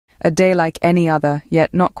A day like any other,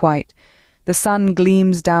 yet not quite. The sun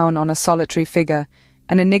gleams down on a solitary figure,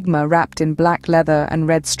 an enigma wrapped in black leather and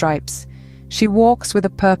red stripes. She walks with a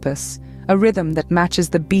purpose, a rhythm that matches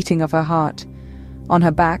the beating of her heart. On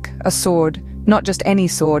her back, a sword, not just any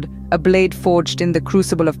sword, a blade forged in the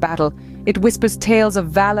crucible of battle. It whispers tales of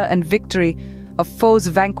valor and victory, of foes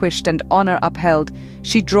vanquished and honor upheld.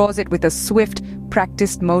 She draws it with a swift,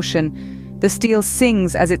 practiced motion. The steel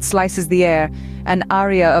sings as it slices the air, an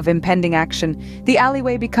aria of impending action. The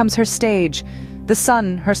alleyway becomes her stage, the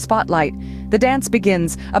sun her spotlight. The dance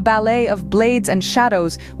begins, a ballet of blades and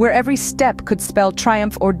shadows, where every step could spell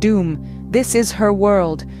triumph or doom. This is her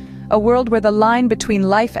world, a world where the line between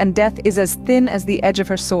life and death is as thin as the edge of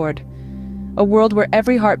her sword. A world where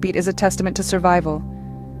every heartbeat is a testament to survival.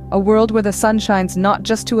 A world where the sun shines not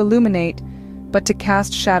just to illuminate, but to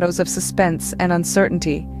cast shadows of suspense and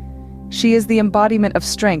uncertainty. She is the embodiment of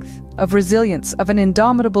strength, of resilience, of an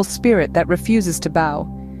indomitable spirit that refuses to bow.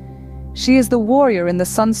 She is the warrior in the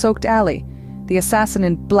sun-soaked alley, the assassin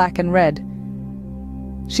in black and red.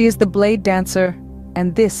 She is the blade dancer,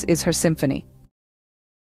 and this is her symphony.